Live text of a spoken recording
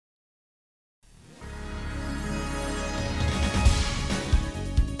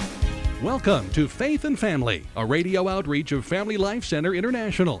Welcome to Faith and Family, a radio outreach of Family Life Center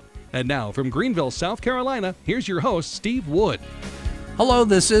International. And now from Greenville, South Carolina, here's your host, Steve Wood. Hello,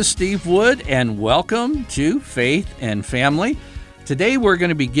 this is Steve Wood, and welcome to Faith and Family. Today we're going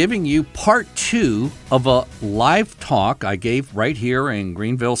to be giving you part 2 of a live talk I gave right here in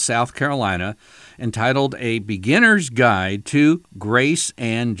Greenville, South Carolina, entitled A Beginner's Guide to Grace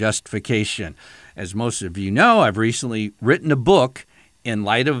and Justification. As most of you know, I've recently written a book in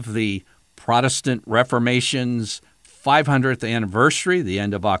light of the Protestant Reformation's 500th anniversary, the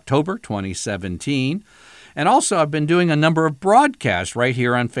end of October 2017. And also, I've been doing a number of broadcasts right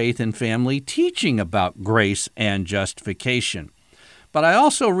here on Faith and Family teaching about grace and justification. But I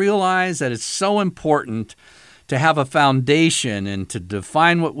also realize that it's so important to have a foundation and to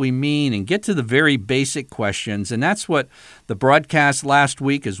define what we mean and get to the very basic questions. And that's what the broadcast last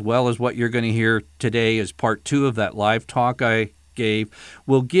week, as well as what you're going to hear today as part 2 of that live talk I gave,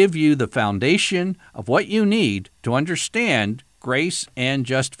 will give you the foundation of what you need to understand grace and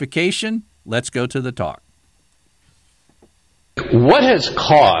justification. Let's go to the talk. What has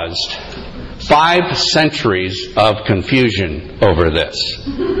caused 5 centuries of confusion over this?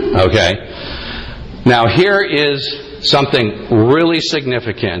 Okay? Now here is something really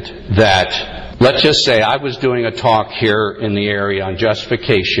significant that, let's just say I was doing a talk here in the area on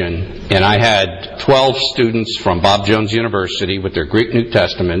justification, and I had 12 students from Bob Jones University with their Greek New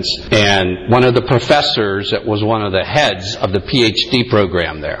Testaments, and one of the professors that was one of the heads of the PhD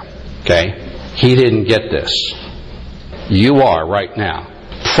program there, okay, he didn't get this. You are right now.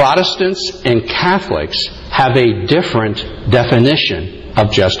 Protestants and Catholics have a different definition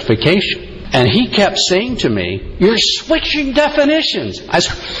of justification. And he kept saying to me, "You're switching definitions." I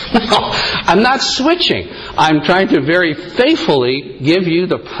said, "No, I'm not switching. I'm trying to very faithfully give you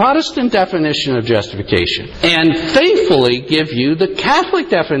the Protestant definition of justification and faithfully give you the Catholic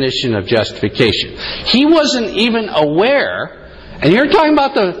definition of justification." He wasn't even aware. And you're talking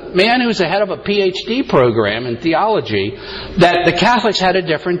about the man who's the head of a PhD program in theology, that the Catholics had a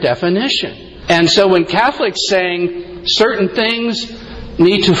different definition. And so when Catholics saying certain things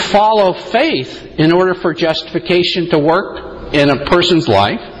need to follow faith in order for justification to work in a person's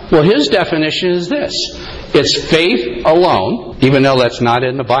life, well, his definition is this. It's faith alone, even though that's not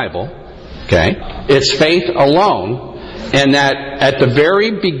in the Bible. Okay? It's faith alone, and that at the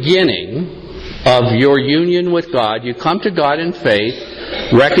very beginning of your union with God, you come to God in faith,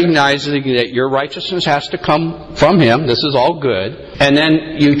 recognizing that your righteousness has to come from Him. This is all good. And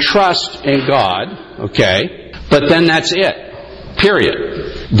then you trust in God, okay? But then that's it.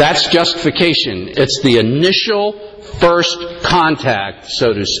 Period. That's justification. It's the initial first contact,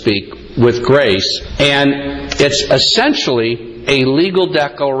 so to speak, with grace. And it's essentially a legal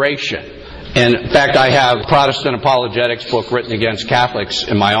declaration. And in fact, I have a Protestant apologetics book written against Catholics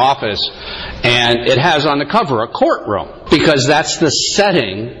in my office, and it has on the cover a courtroom, because that's the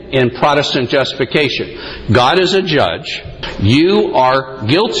setting in Protestant justification. God is a judge. You are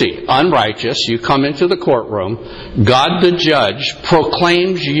guilty, unrighteous. You come into the courtroom. God the judge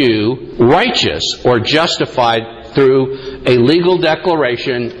proclaims you righteous or justified through a legal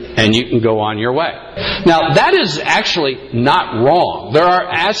declaration, and you can go on your way. Now, that is actually not wrong. There are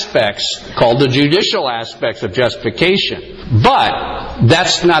aspects called the judicial aspects of justification, but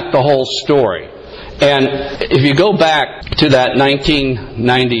that's not the whole story. And if you go back to that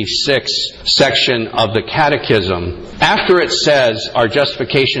 1996 section of the Catechism, after it says our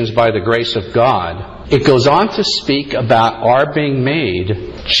justification is by the grace of God, it goes on to speak about our being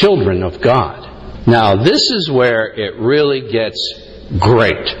made children of God. Now, this is where it really gets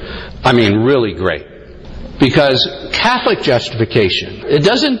great. I mean, really great. Because Catholic justification, it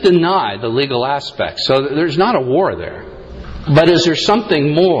doesn't deny the legal aspects, so there's not a war there. But is there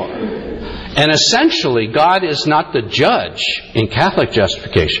something more? And essentially, God is not the judge in Catholic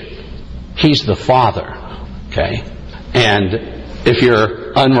justification. He's the Father. Okay? And if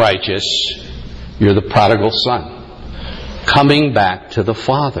you're unrighteous, you're the prodigal son, coming back to the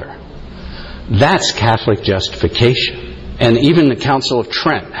Father. That's Catholic justification. And even the Council of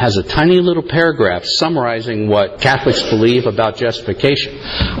Trent has a tiny little paragraph summarizing what Catholics believe about justification.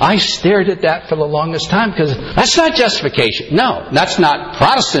 I stared at that for the longest time because that's not justification. No, that's not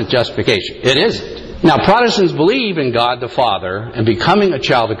Protestant justification. It isn't. Now, Protestants believe in God the Father and becoming a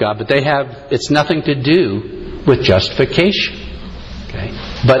child of God, but it's nothing to do with justification. Okay?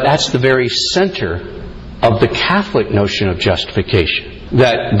 But that's the very center of the Catholic notion of justification.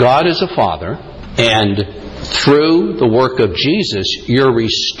 That God is a Father, and through the work of Jesus, you're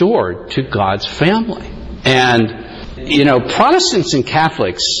restored to God's family. And, Protestants and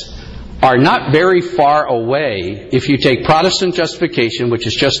Catholics are not very far away if you take Protestant justification, which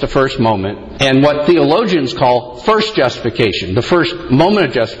is just the first moment, and what theologians call first justification. The first moment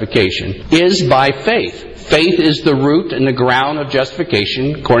of justification is by faith. Faith is the root and the ground of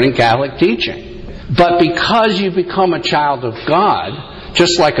justification according to Catholic teaching. But because you become a child of God,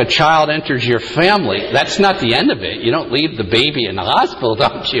 just like a child enters your family, that's not the end of it. You don't leave the baby in the hospital,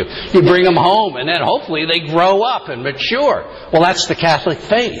 don't you? You bring them home, and then hopefully they grow up and mature. Well, that's the Catholic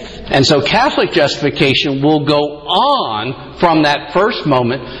faith. And so Catholic justification will go on from that first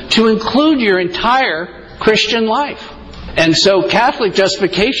moment to include your entire Christian life. And so Catholic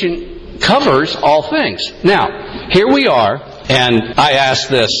justification covers all things. Now, here we are, and I ask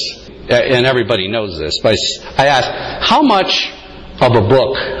this, and everybody knows this, but I ask, how much of a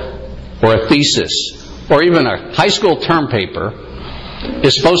book or a thesis or even a high school term paper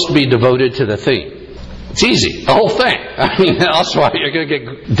is supposed to be devoted to the theme? It's easy, the whole thing. I mean, that's why you're going to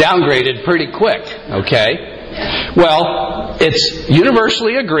get downgraded pretty quick, okay? Well, it's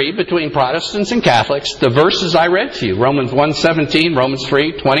universally agreed between Protestants and Catholics, the verses I read to you, Romans 1:17, Romans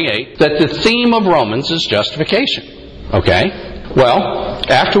 3:28, that the theme of Romans is justification, okay? Well,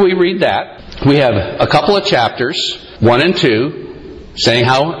 after we read that, we have a couple of chapters, 1 and 2, saying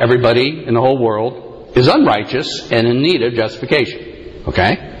how everybody in the whole world is unrighteous and in need of justification.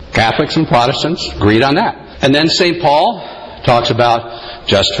 Okay? Catholics and Protestants agreed on that. And then St. Paul talks about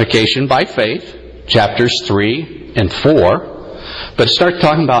justification by faith, chapters 3 and 4. But it starts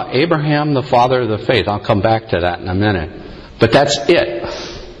talking about Abraham, the father of the faith. I'll come back to that in a minute. But that's it.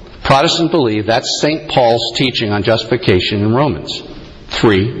 Protestants believe that's St. Paul's teaching on justification in Romans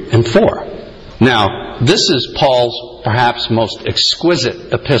 3 and 4. Now, this is Paul's perhaps most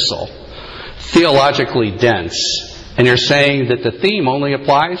exquisite epistle, theologically dense, and you're saying that the theme only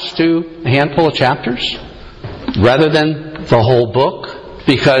applies to a handful of chapters rather than the whole book?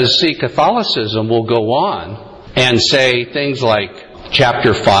 Because, see, Catholicism will go on and say things like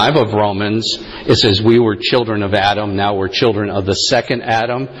chapter 5 of Romans, it says we were children of Adam, now we're children of the second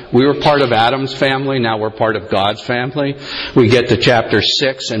Adam. We were part of Adam's family, now we're part of God's family. We get to chapter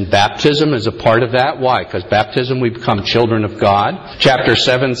 6, and baptism is a part of that. Why? Because baptism, we become children of God. Chapter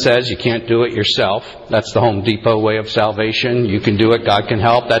 7 says you can't do it yourself. That's the Home Depot way of salvation. You can do it, God can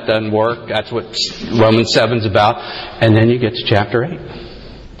help. That doesn't work. That's what Romans 7's about. And then you get to chapter 8.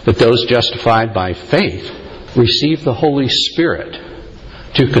 But those justified by faith receive the Holy Spirit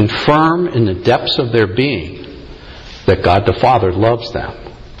to confirm in the depths of their being that God the Father loves them.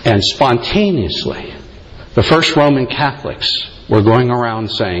 And spontaneously, the first Roman Catholics were going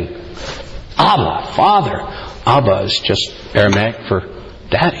around saying, Abba, Father. Abba is just Aramaic for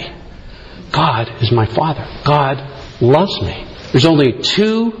Daddy. God is my Father. God loves me. There's only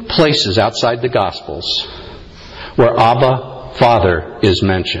 2 places outside the Gospels where Abba, Father is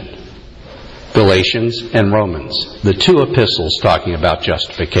mentioned. Galatians and Romans, the 2 epistles talking about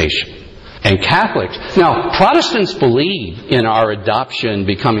justification. And Catholics, now Protestants believe in our adoption,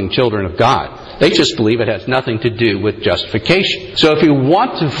 becoming children of God. They just believe it has nothing to do with justification. So if you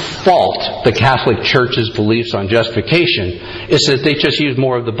want to fault the Catholic Church's beliefs on justification, it's that they just use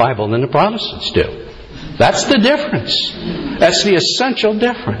more of the Bible than the Protestants do. That's the difference. That's the essential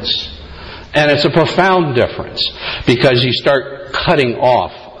difference. And it's a profound difference because you start cutting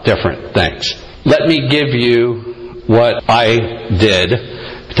off different things. Let me give you what I did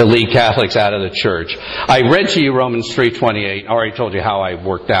to lead Catholics out of the church. I read to you Romans 3:28. I already told you how I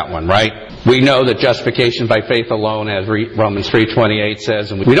worked that one, right? We know that justification by faith alone, as Romans 3:28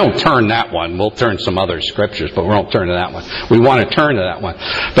 says, and we don't turn that one. We'll turn some other scriptures, but we won't turn to that one. We want to turn to that one.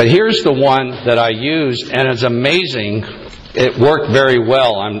 But here's the one that I used, and it's amazing. It worked very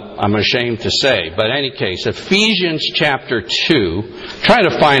well, I'm ashamed to say. But in any case, Ephesians chapter 2. Try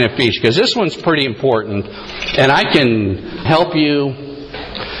to find Ephesians, because this one's pretty important. And I can help you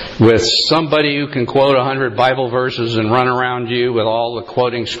with somebody who can quote 100 Bible verses and run around you with all the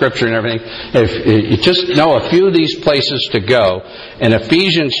quoting scripture and everything. If you just know a few of these places to go, and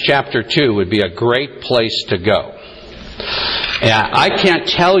Ephesians chapter 2 would be a great place to go. And I can't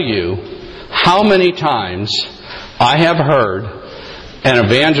tell you how many times I have heard an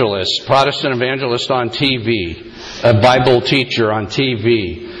evangelist, Protestant evangelist on TV, a Bible teacher on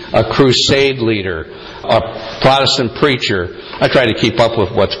TV, a crusade leader, a Protestant preacher, I try to keep up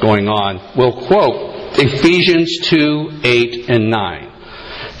with what's going on, will quote Ephesians 2:8 and 9.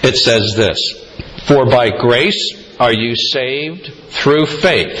 It says this, "For by grace are you saved through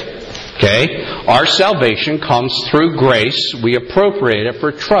faith." Okay? Our salvation comes through grace. We appropriate it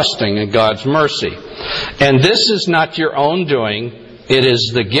for trusting in God's mercy. And this is not your own doing. It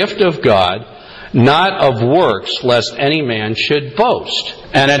is the gift of God, not of works, lest any man should boast.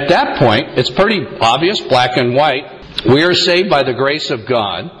 And at that point, it's pretty obvious, black and white. We are saved by the grace of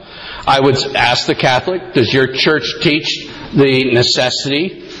God. I would ask the Catholic, does your church teach the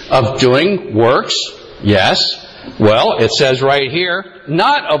necessity of doing works? Yes. Well, it says right here,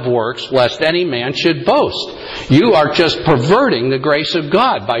 not of works, lest any man should boast. You are just perverting the grace of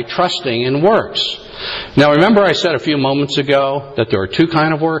God by trusting in works. Now, remember I said a few moments ago that there are two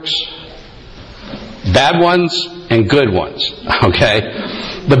kinds of works? Bad ones and good ones. Okay?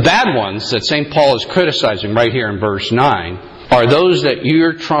 The bad ones that St. Paul is criticizing right here in verse 9 are those that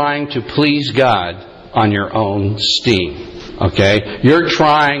you're trying to please God on your own steam. Okay? You're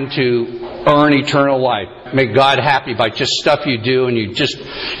trying to earn eternal life. Make God happy by just stuff you do, and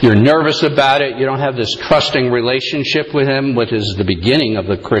you're nervous about it. You don't have this trusting relationship with Him, which is the beginning of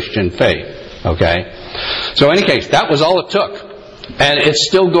the Christian faith. Okay? So in any case, that was all it took. And it's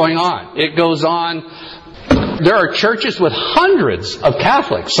still going on. It goes on. There are churches with hundreds of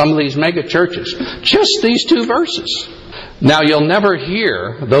Catholics, some of these mega churches, just these two verses. Now, you'll never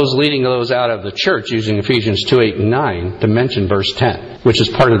hear those leading those out of the church using Ephesians 2, 8, and 9 to mention verse 10, which is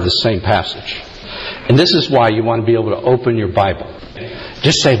part of the same passage. And this is why you want to be able to open your Bible.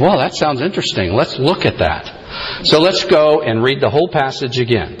 Just say, well, that sounds interesting. Let's look at that. So let's go and read the whole passage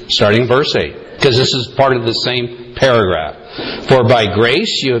again, starting verse 8, because this is part of the same paragraph. For by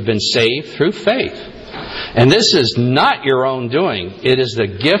grace you have been saved through faith. And this is not your own doing. It is the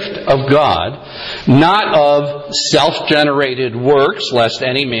gift of God, not of self-generated works, lest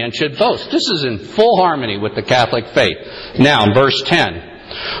any man should boast. This is in full harmony with the Catholic faith. Now, in verse 10,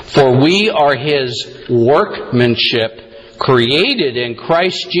 for we are His workmanship, created in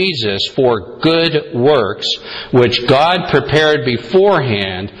Christ Jesus for good works, which God prepared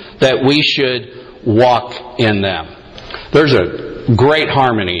beforehand that we should walk in them. There's a great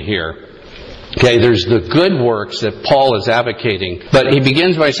harmony here. Okay, there's the good works that Paul is advocating, but he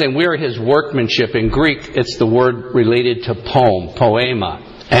begins by saying we are His workmanship. In Greek, it's the word related to poema.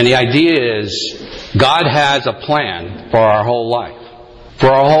 And the idea is God has a plan for our whole life, for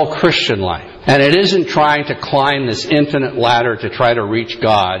our whole Christian life. And it isn't trying to climb this infinite ladder to try to reach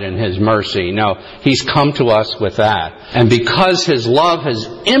God and His mercy. No, He's come to us with that. And because His love has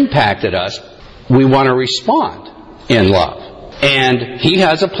impacted us, we want to respond in love. And He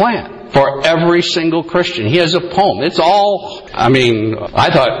has a plan for every single Christian. He has a poem. It's all, I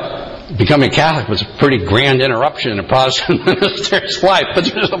thought becoming Catholic was a pretty grand interruption in a Protestant minister's life, but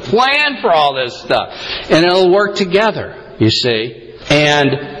there's a plan for all this stuff. And it'll work together, you see.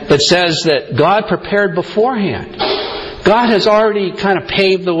 And it says that God prepared beforehand. God has already kind of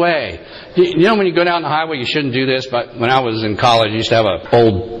paved the way. You know, when you go down the highway, you shouldn't do this, but when I was in college, I used to have an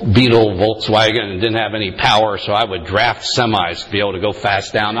old Beetle Volkswagen and didn't have any power, so I would draft semis to be able to go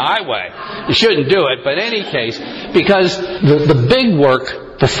fast down the highway. You shouldn't do it, but in any case, because the big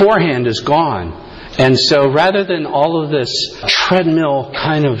work beforehand is gone. And so rather than all of this treadmill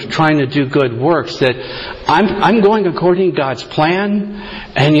kind of trying to do good works, that I'm going according to God's plan,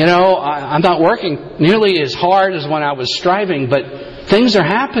 and I'm not working nearly as hard as when I was striving, but things are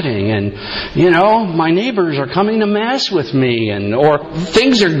happening, and my neighbors are coming to Mass with me, or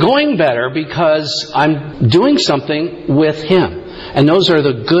things are going better because I'm doing something with Him. And those are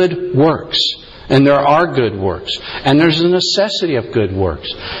the good works. And there are good works. And there's a necessity of good works.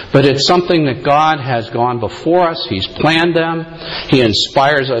 But it's something that God has gone before us. He's planned them. He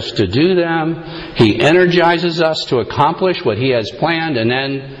inspires us to do them. He energizes us to accomplish what He has planned. And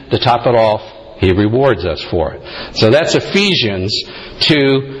then, to top it off, He rewards us for it. So that's Ephesians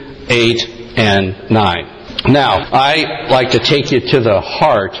 2, 8, and 9. Now, I like to take you to the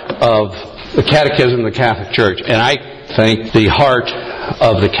heart of the Catechism of the Catholic Church. And I think the heart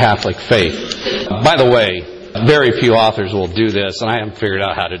of the Catholic faith. By the way, very few authors will do this, and I haven't figured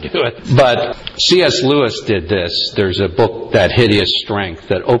out how to do it. But C.S. Lewis did this. There's a book, That Hideous Strength,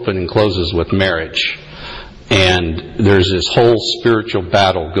 that opens and closes with marriage. And there's this whole spiritual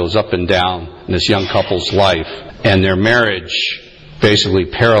battle goes up and down in this young couple's life. And their marriage basically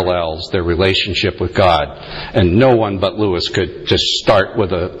parallels their relationship with God. And no one but Lewis could just start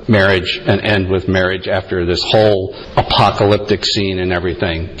with a marriage and end with marriage after this whole apocalyptic scene and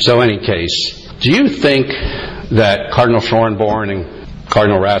everything. So in any case, do you think that Cardinal Schornborn and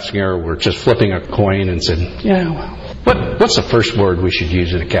Cardinal Ratzinger were just flipping a coin and said, what's the first word we should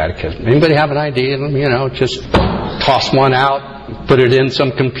use in a catechism? Anybody have an idea? Just toss one out, put it in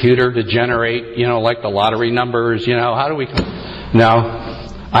some computer to generate, like the lottery numbers, how do we... No,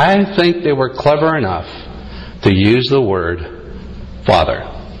 I think they were clever enough to use the word Father.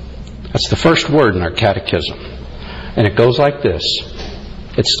 That's the first word in our catechism. And it goes like this.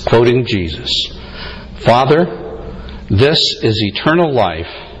 It's quoting Jesus. Father, this is eternal life,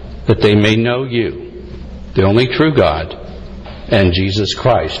 that they may know you, the only true God, and Jesus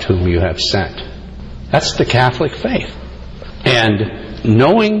Christ, whom you have sent. That's the Catholic faith. And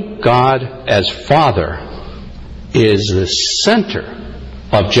knowing God as Father is the center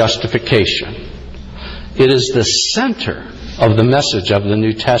of justification. It is the center of the message of the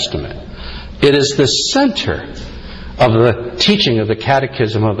New Testament. It is the center of the teaching of the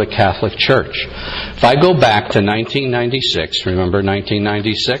Catechism of the Catholic Church. If I go back to 1996, remember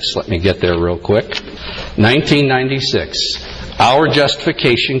 1996? Let me get there real quick. 1996. Our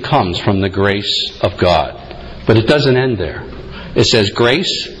justification comes from the grace of God. But it doesn't end there. It says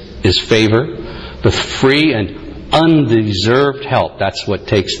grace is favor, the free and undeserved help. That's what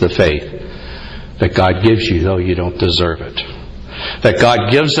takes the faith that God gives you, though you don't deserve it. That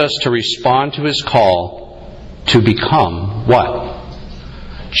God gives us to respond to His call to become what?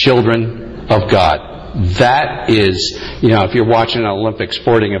 Children of God. That is, if you're watching an Olympic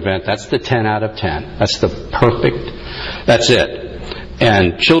sporting event, that's the 10 out of 10. That's the perfect, that's it.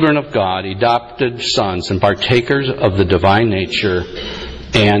 And children of God, adopted sons, and partakers of the divine nature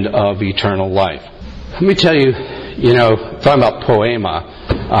and of eternal life. Let me tell you, talking about poema,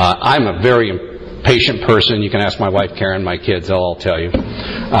 I'm a very patient person. You can ask my wife Karen, my kids, they'll all tell you.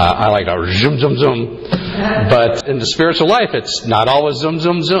 I like a zoom, zoom, zoom. But in the spiritual life, it's not always zoom,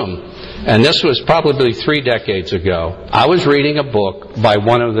 zoom, zoom. And this was probably 3 decades ago. I was reading a book by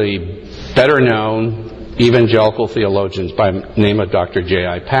one of the better-known evangelical theologians by the name of Dr.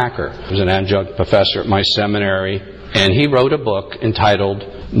 J.I. Packer. He was an adjunct professor at my seminary, and he wrote a book entitled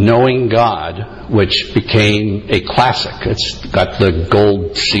Knowing God, which became a classic. It's got the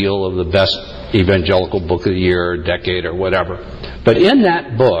gold seal of the best evangelical book of the year, or decade, or whatever. But in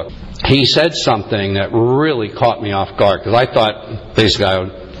that book, he said something that really caught me off guard, because I thought this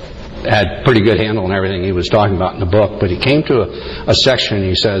guy had pretty good handle on everything he was talking about in the book. But he came to a section and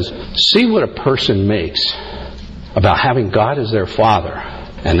he says, see what a person makes about having God as their Father.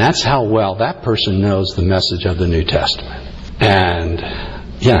 And that's how well that person knows the message of the New Testament. And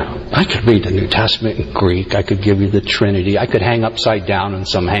I could read the New Testament in Greek. I could give you the Trinity. I could hang upside down on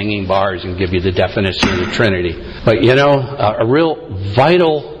some hanging bars and give you the definition of the Trinity. But a real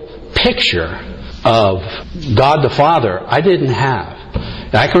vital picture of God the Father I didn't have.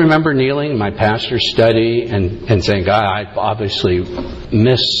 And I can remember kneeling in my pastor's study and saying, God, I've obviously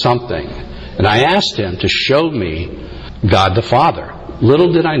missed something. And I asked him to show me God the Father.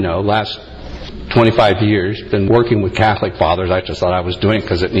 Little did I know, last 25 years, been working with Catholic fathers. I just thought I was doing it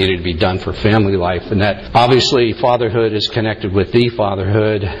because it needed to be done for family life. And that obviously fatherhood is connected with the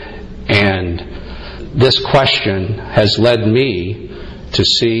fatherhood. And this question has led me to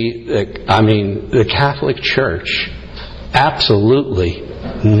see that, the Catholic Church absolutely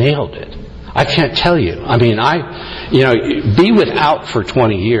nailed it. I can't tell you. Be without for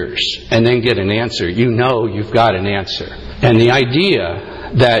 20 years and then get an answer. You've got an answer. And the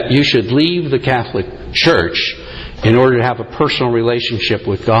idea that you should leave the Catholic Church in order to have a personal relationship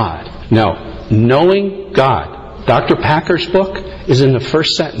with God. No. Knowing God. Dr. Packer's book is in the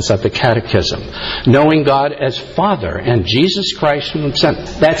first sentence of the Catechism. Knowing God as Father and Jesus Christ whom He sent.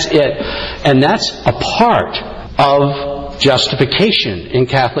 That's it. And that's a part of justification in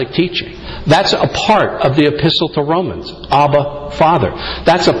Catholic teaching. That's a part of the Epistle to Romans. Abba, Father.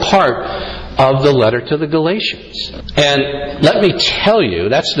 That's a part of the letter to the Galatians. And let me tell you,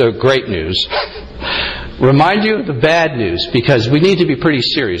 that's the great news. Remind you of the bad news, because we need to be pretty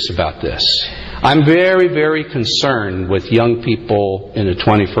serious about this. I'm very, very concerned with young people in the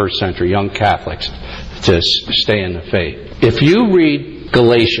 21st century, young Catholics, to stay in the faith. If you read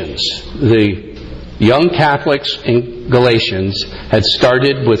Galatians, the young Catholics in Galatians had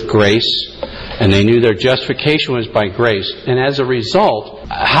started with grace, and they knew their justification was by grace. And as a result,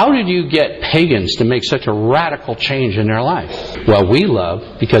 how did you get pagans to make such a radical change in their life? Well, we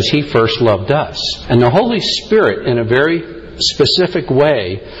love because He first loved us. And the Holy Spirit, in a very specific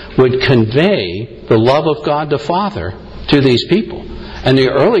way, would convey the love of God the Father to these people. And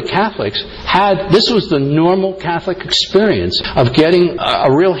the early Catholics this was the normal Catholic experience of getting a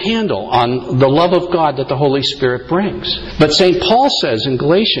real handle on the love of God that the Holy Spirit brings. But St. Paul says in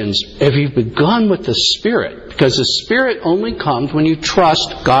Galatians, if you've begun with the Spirit, because the Spirit only comes when you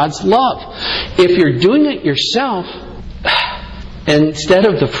trust God's love. If you're doing it yourself, instead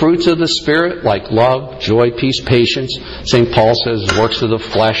of the fruits of the Spirit, like love, joy, peace, patience, St. Paul says works of the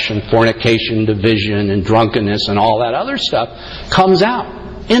flesh and fornication, division, and drunkenness, and all that other stuff comes out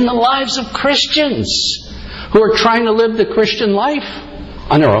in the lives of Christians who are trying to live the Christian life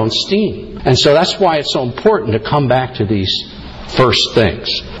on their own steam. And so that's why it's so important to come back to these first things.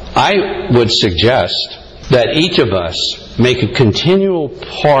 I would suggest that each of us make a continual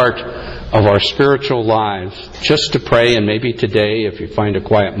part of our spiritual lives just to pray, and maybe today, if you find a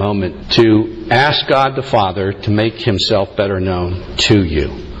quiet moment, to ask God the Father to make Himself better known to you.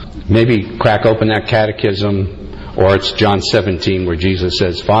 Maybe crack open that catechism, or it's John 17 where Jesus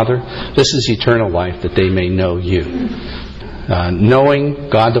says, Father, this is eternal life, that they may know you. Knowing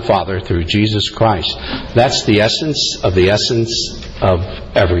God the Father through Jesus Christ. That's the essence of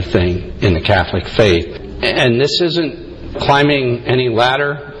everything in the Catholic faith. And this isn't climbing any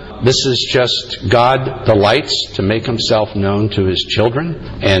ladder. This is just God delights to make Himself known to His children.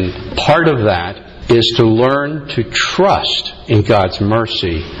 And part of that is to learn to trust in God's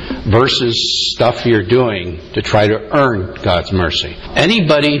mercy versus stuff you're doing to try to earn God's mercy.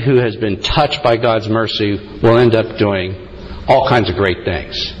 Anybody who has been touched by God's mercy will end up doing all kinds of great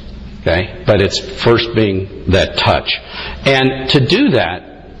things. Okay? But it's first being that touch. And to do that,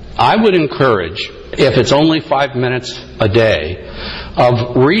 I would encourage, if it's only 5 minutes a day,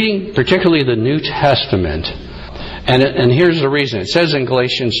 of reading particularly the New Testament. And here's the reason. It says in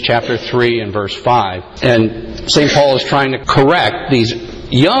Galatians chapter 3 and verse 5, and St. Paul is trying to correct these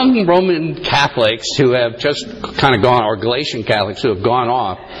young Roman Catholics who have just kind of gone, or Galatian Catholics who have gone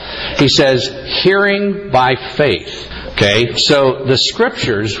off. He says, hearing by faith. Okay, so the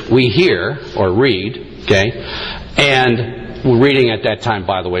scriptures we hear or read, okay, and reading at that time,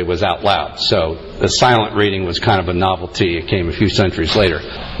 by the way, was out loud. So the silent reading was kind of a novelty. It came a few centuries later.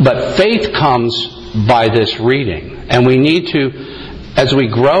 But faith comes by this reading. And we need to, as we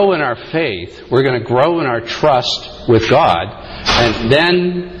grow in our faith, we're going to grow in our trust with God. And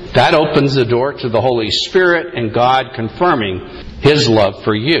then that opens the door to the Holy Spirit and God confirming His love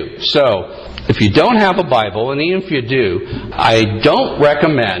for you. So, if you don't have a Bible, and even if you do, I don't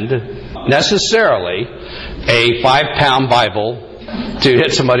recommend necessarily a 5-pound Bible to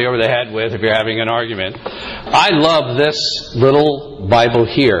hit somebody over the head with if you're having an argument. I love this little Bible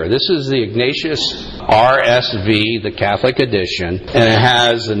here. This is the Ignatius RSV, the Catholic edition, and it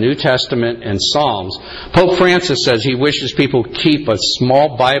has the New Testament and Psalms. Pope Francis says he wishes people keep a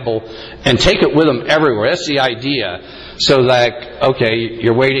small Bible and take it with them everywhere. That's the idea. So that, okay,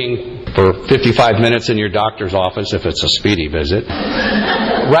 you're waiting for 55 minutes in your doctor's office if it's a speedy visit.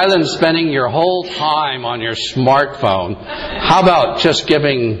 Rather than spending your whole time on your smartphone, how about just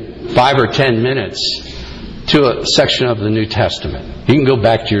giving 5 or 10 minutes to a section of the New Testament? You can go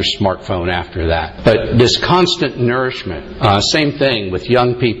back to your smartphone after that. But this constant nourishment, same thing with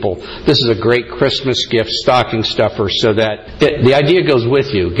young people. This is a great Christmas gift, stocking stuffer, so that the idea goes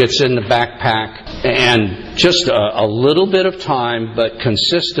with you, gets in the backpack, and just a little bit of time, but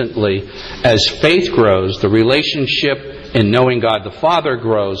consistently, as faith grows, the relationship in knowing God the Father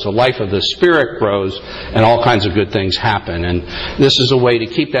grows, the life of the Spirit grows, and all kinds of good things happen. And this is a way to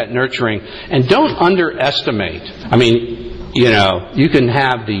keep that nurturing. And don't underestimate. I mean, you can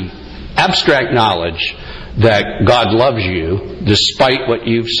have the abstract knowledge that God loves you despite what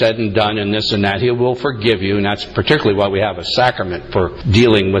you've said and done and this and that. He will forgive you, and that's particularly why we have a sacrament for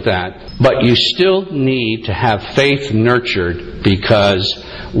dealing with that. But you still need to have faith nurtured, because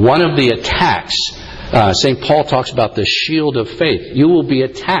one of the attacks, St. Paul talks about the shield of faith. You will be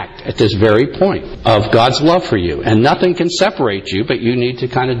attacked at this very point of God's love for you. And nothing can separate you, but you need to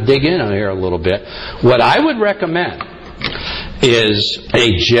kind of dig in on here a little bit. What I would recommend is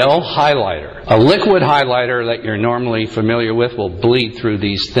a gel highlighter. A liquid highlighter that you're normally familiar with will bleed through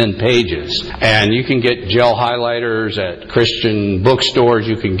these thin pages. And you can get gel highlighters at Christian bookstores.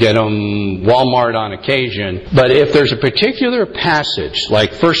 You can get them Walmart on occasion. But if there's a particular passage,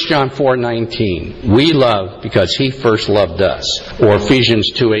 like 1 John 4:19, we love because He first loved us. Or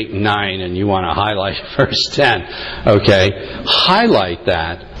Ephesians 2:8 and 9, and you want to highlight verse 10. Okay? Highlight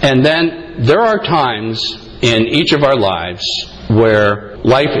that. And then there are times in each of our lives where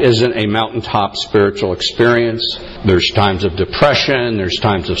life isn't a mountaintop spiritual experience. There's times of depression, there's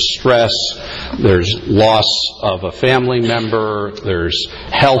times of stress, there's loss of a family member, there's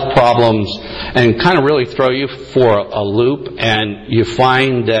health problems, and kind of really throw you for a loop, and you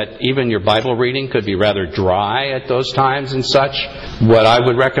find that even your Bible reading could be rather dry at those times and such. What I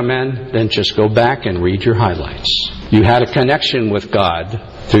would recommend, then just go back and read your highlights. You had a connection with God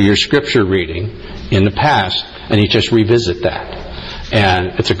through your scripture reading in the past, and you just revisit that.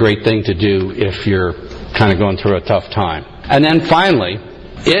 And it's a great thing to do if you're kind of going through a tough time. And then finally,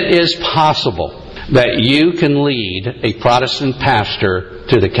 it is possible that you can lead a Protestant pastor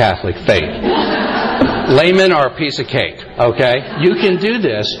to the Catholic faith. Laymen are a piece of cake, okay? You can do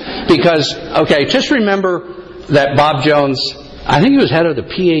this because, okay, just remember that Bob Jones, I think he was head of the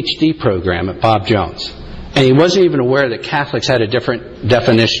PhD program at Bob Jones. And he wasn't even aware that Catholics had a different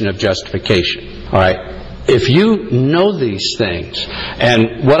definition of justification. All right? If you know these things,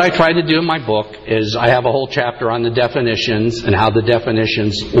 and what I try to do in my book is I have a whole chapter on the definitions and how the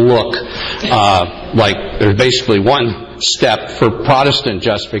definitions look. Like there's basically one step for Protestant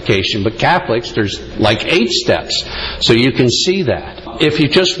justification, but Catholics, there's like 8 steps. So you can see that. If you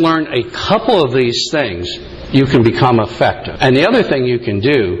just learn a couple of these things, you can become effective. And the other thing you can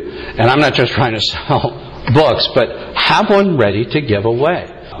do, and I'm not just trying to sell books, but have one ready to give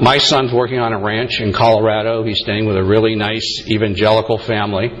away. My son's working on a ranch in Colorado. He's staying with a really nice evangelical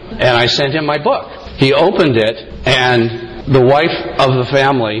family. And I sent him my book. He opened it, and the wife of the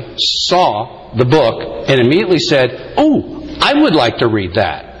family saw the book and immediately said, "Oh, I would like to read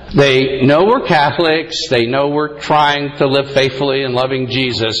that." They know we're Catholics. They know we're trying to live faithfully and loving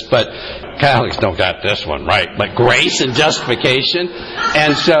Jesus, but Catholics don't got this one right, like grace and justification.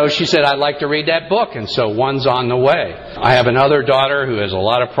 And so she said, "I'd like to read that book." And so one's on the way. I have another daughter who has a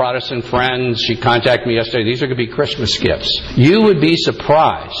lot of Protestant friends. She contacted me yesterday. These are going to be Christmas gifts. You would be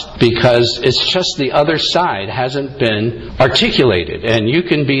surprised because it's just the other side hasn't been articulated. And you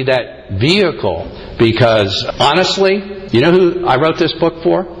can be that vehicle because, honestly, you know who I wrote this book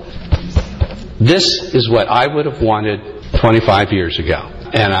for? This is what I would have wanted 25 years ago.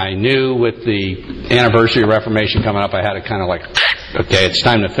 And I knew with the anniversary of Reformation coming up, I had to kind of like, okay, it's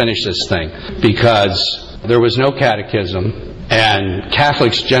time to finish this thing. Because there was no catechism, and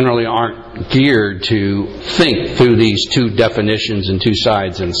Catholics generally aren't geared to think through these 2 definitions and 2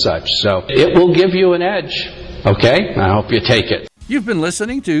 sides and such. So it will give you an edge, okay? I hope you take it. You've been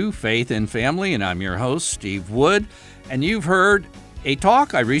listening to Faith and Family, and I'm your host, Steve Wood, and you've heard a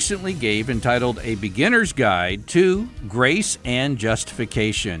talk I recently gave entitled A Beginner's Guide to Grace and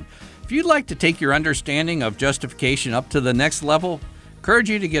Justification. If you'd like to take your understanding of justification up to the next level, I encourage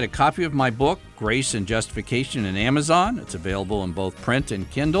you to get a copy of my book, Grace and Justification, in Amazon. It's available in both print and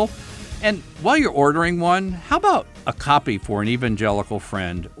Kindle. And while you're ordering one, how about a copy for an evangelical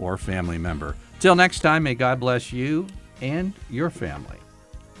friend or family member? Till next time, may God bless you and your family.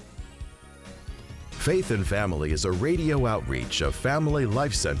 Faith and Family is a radio outreach of Family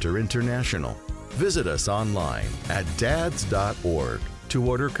Life Center International. Visit us online at dads.org to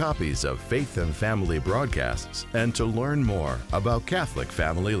order copies of Faith and Family broadcasts and to learn more about Catholic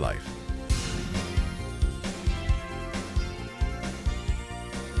family life.